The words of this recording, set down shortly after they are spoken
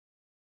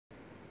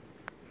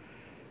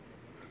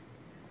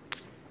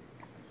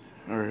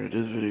Alright,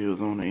 this video is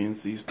on the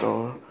NC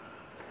Star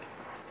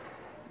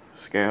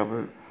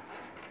Scabbard.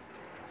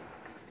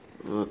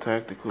 A little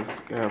tactical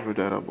scabbard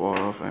that I bought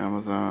off of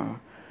Amazon.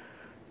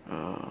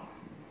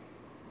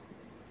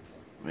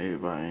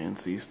 Made by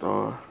NC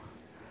Star.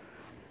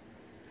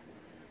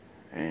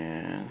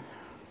 And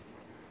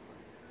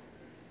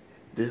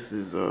this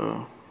is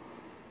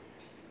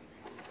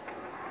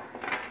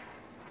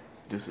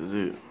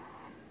it,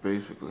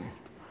 basically.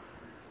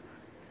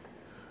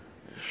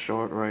 It's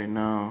short right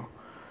now.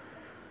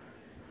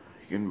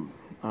 You can,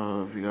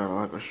 if you got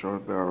like a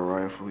short barrel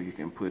rifle, you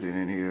can put it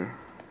in here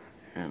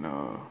and,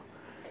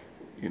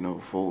 you know,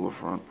 fold the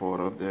front part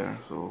up there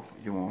so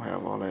you won't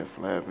have all that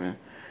flapping.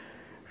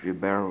 If your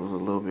barrel is a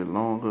little bit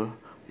longer,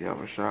 you have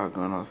a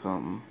shotgun or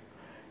something,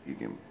 you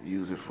can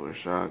use it for a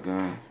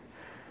shotgun.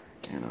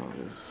 You know,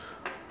 just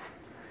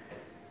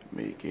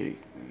make it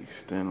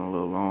extend a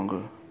little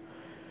longer.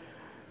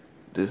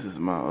 This is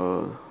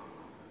my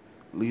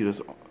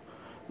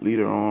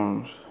Leader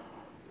Arms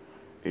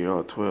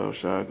AR-12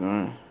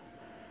 shotgun.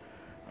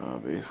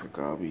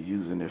 Basically, I'll be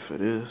using it for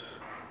this.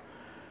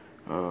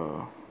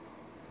 I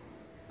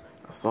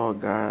saw a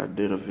guy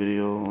did a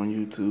video on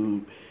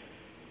YouTube.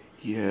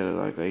 He had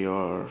like a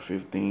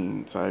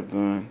AR-15 type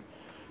gun.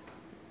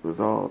 It was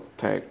all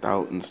tacked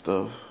out and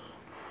stuff.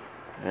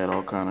 Had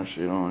all kind of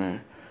shit on it.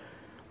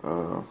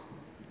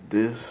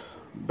 This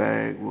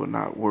bag will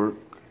not work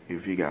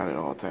if you got it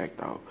all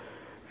tacked out.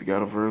 If you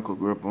got a vertical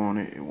grip on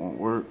it, it won't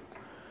work.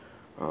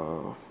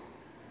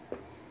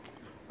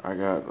 I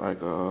got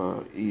like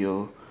a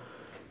EO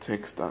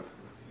tech style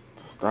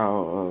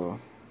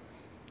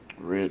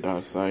red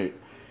dot sight,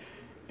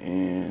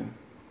 and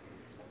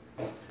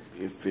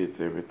it fits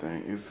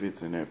everything. It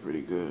fits in there pretty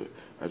good.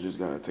 I just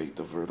gotta take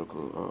the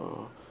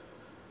vertical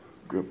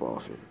grip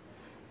off it.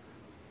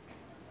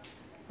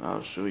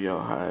 I'll show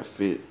y'all how it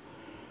fit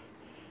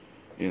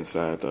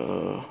inside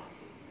the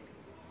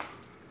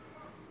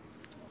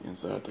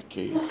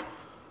case.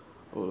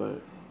 Hold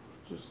that.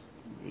 Just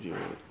video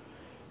it.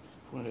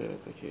 Point it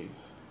at the case.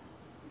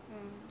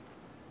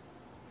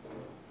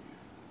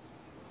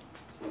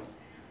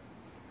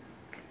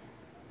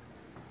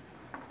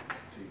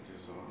 Take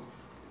this off.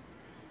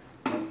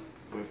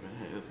 Weapon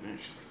has been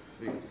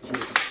safety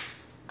checked.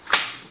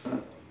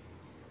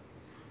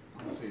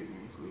 Don't take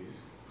me, please.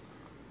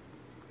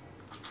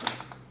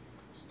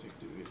 Just take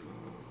the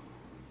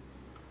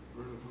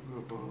vertical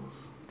grip off.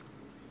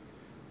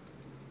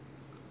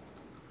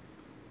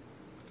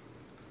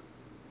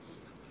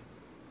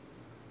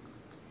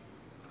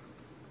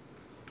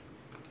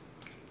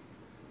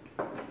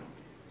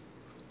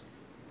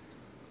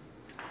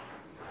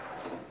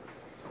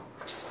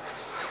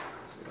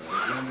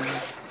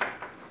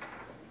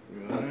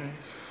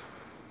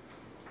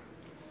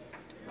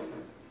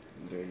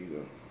 There you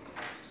go.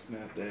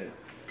 Snap that.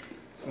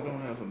 So I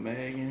don't have a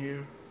mag in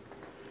here.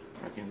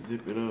 I can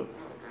zip it up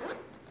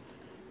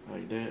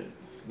like that.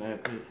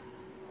 Snap it.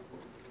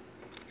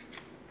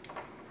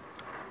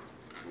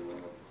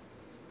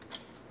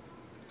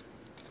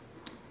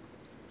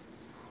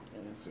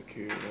 And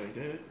secure it like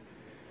that.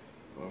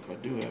 Or if I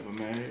do have a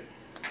mag,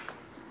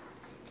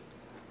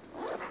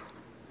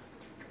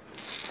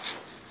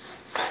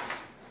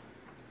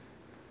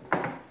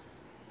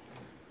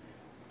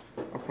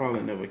 I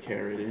probably never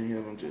carried any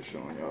of them, just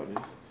showing y'all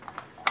this.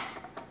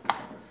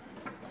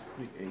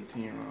 Big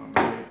 18 round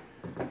bag.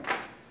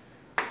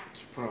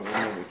 Should probably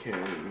never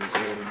carried this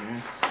out in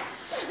there.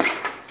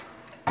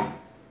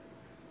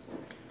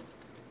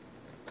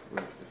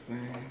 Works the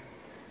same.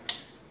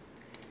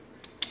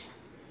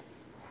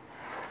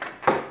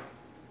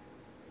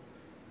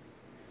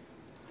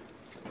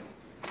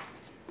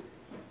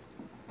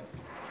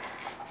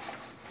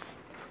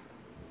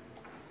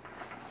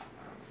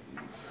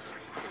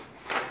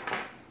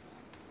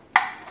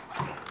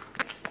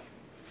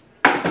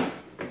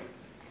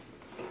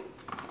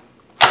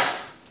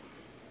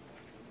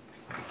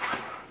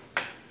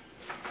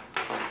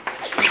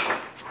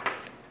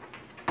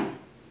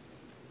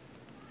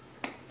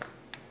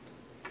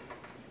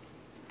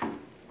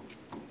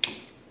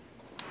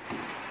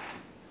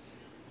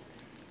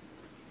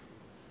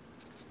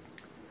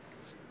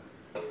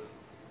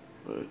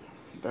 But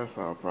that's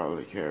how I'll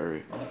probably carry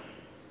it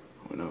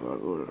whenever I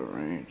go to the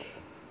range.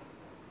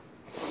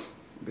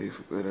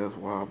 Basically, that's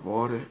why I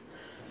bought it.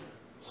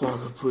 So I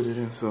could put it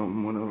in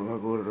something whenever I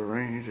go to the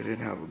range. I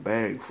didn't have a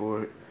bag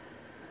for it.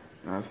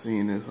 And I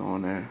seen this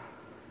on there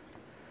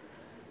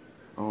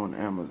on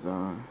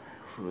Amazon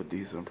for a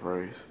decent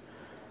price.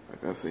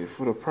 Like I said,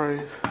 for the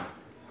price,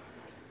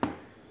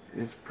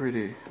 it's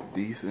pretty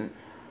decent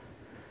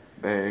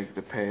bag.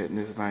 The padding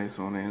is nice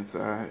on the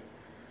inside.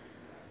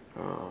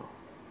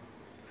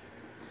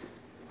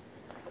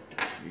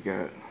 You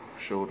got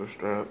shoulder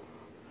strap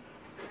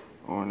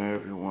on there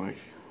if you want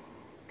to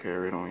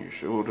carry it on your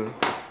shoulder,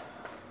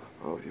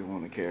 or if you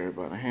want to carry it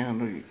by the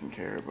handle, you can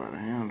carry it by the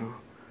handle.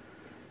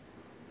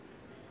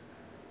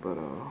 But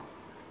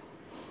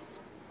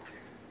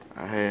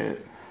I had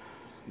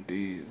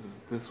these.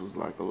 This was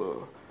like a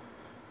little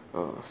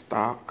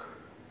stock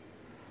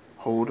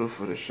holder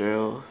for the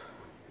shells.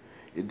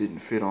 It didn't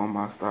fit on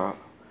my stock,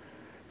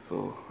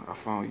 so I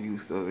found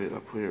use of it. I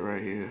put it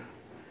right here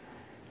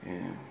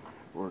and it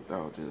worked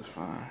out just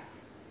fine.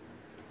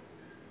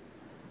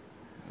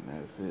 And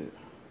that's it.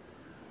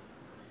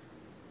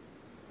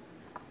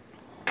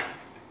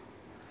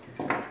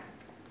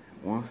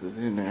 Once it's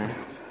in there,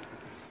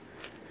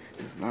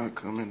 it's not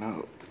coming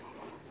out.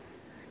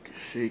 You can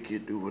shake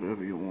it, do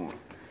whatever you want.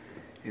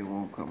 It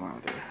won't come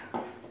out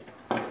there.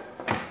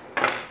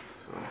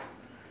 So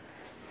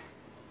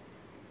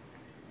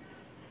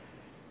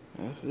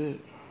that's it.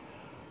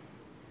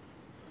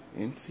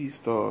 NC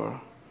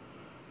Star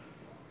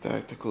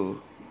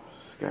Tactical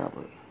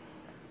Scabbard.